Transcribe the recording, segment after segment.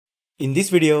In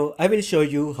this video, I will show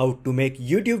you how to make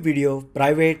YouTube video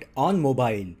private on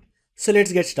mobile. So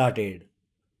let's get started.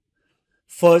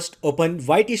 First, open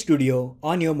YT Studio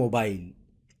on your mobile.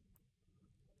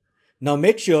 Now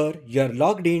make sure you are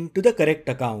logged in to the correct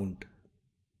account.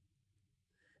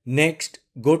 Next,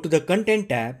 go to the Content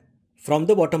tab from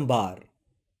the bottom bar.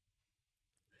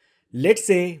 Let's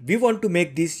say we want to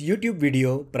make this YouTube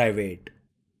video private.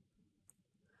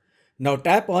 Now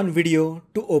tap on Video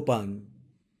to open.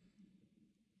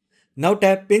 Now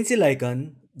tap pencil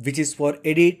icon, which is for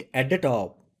edit at the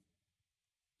top.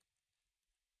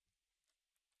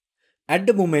 At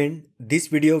the moment, this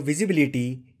video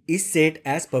visibility is set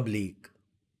as public.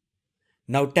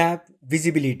 Now tap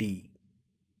Visibility.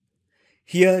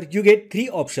 Here you get three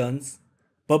options: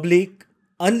 Public,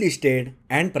 Unlisted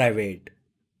and Private.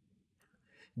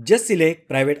 Just select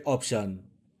Private option.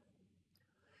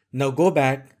 Now go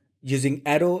back using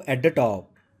arrow at the top.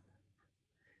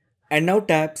 And now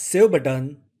tap Save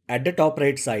button at the top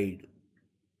right side.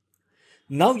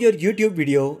 Now your YouTube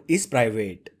video is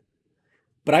private.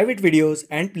 Private videos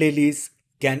and playlists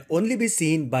can only be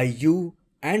seen by you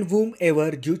and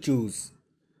whomever you choose.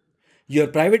 Your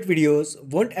private videos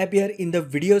won't appear in the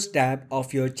Videos tab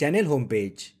of your channel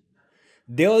homepage.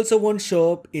 They also won't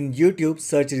show up in YouTube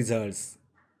search results.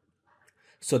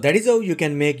 So that is how you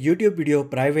can make YouTube video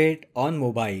private on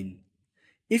mobile.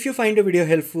 If you find the video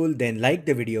helpful, then like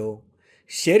the video,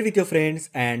 share with your friends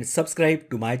and subscribe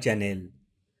to my channel.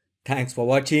 Thanks for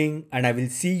watching and I will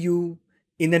see you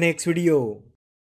in the next video.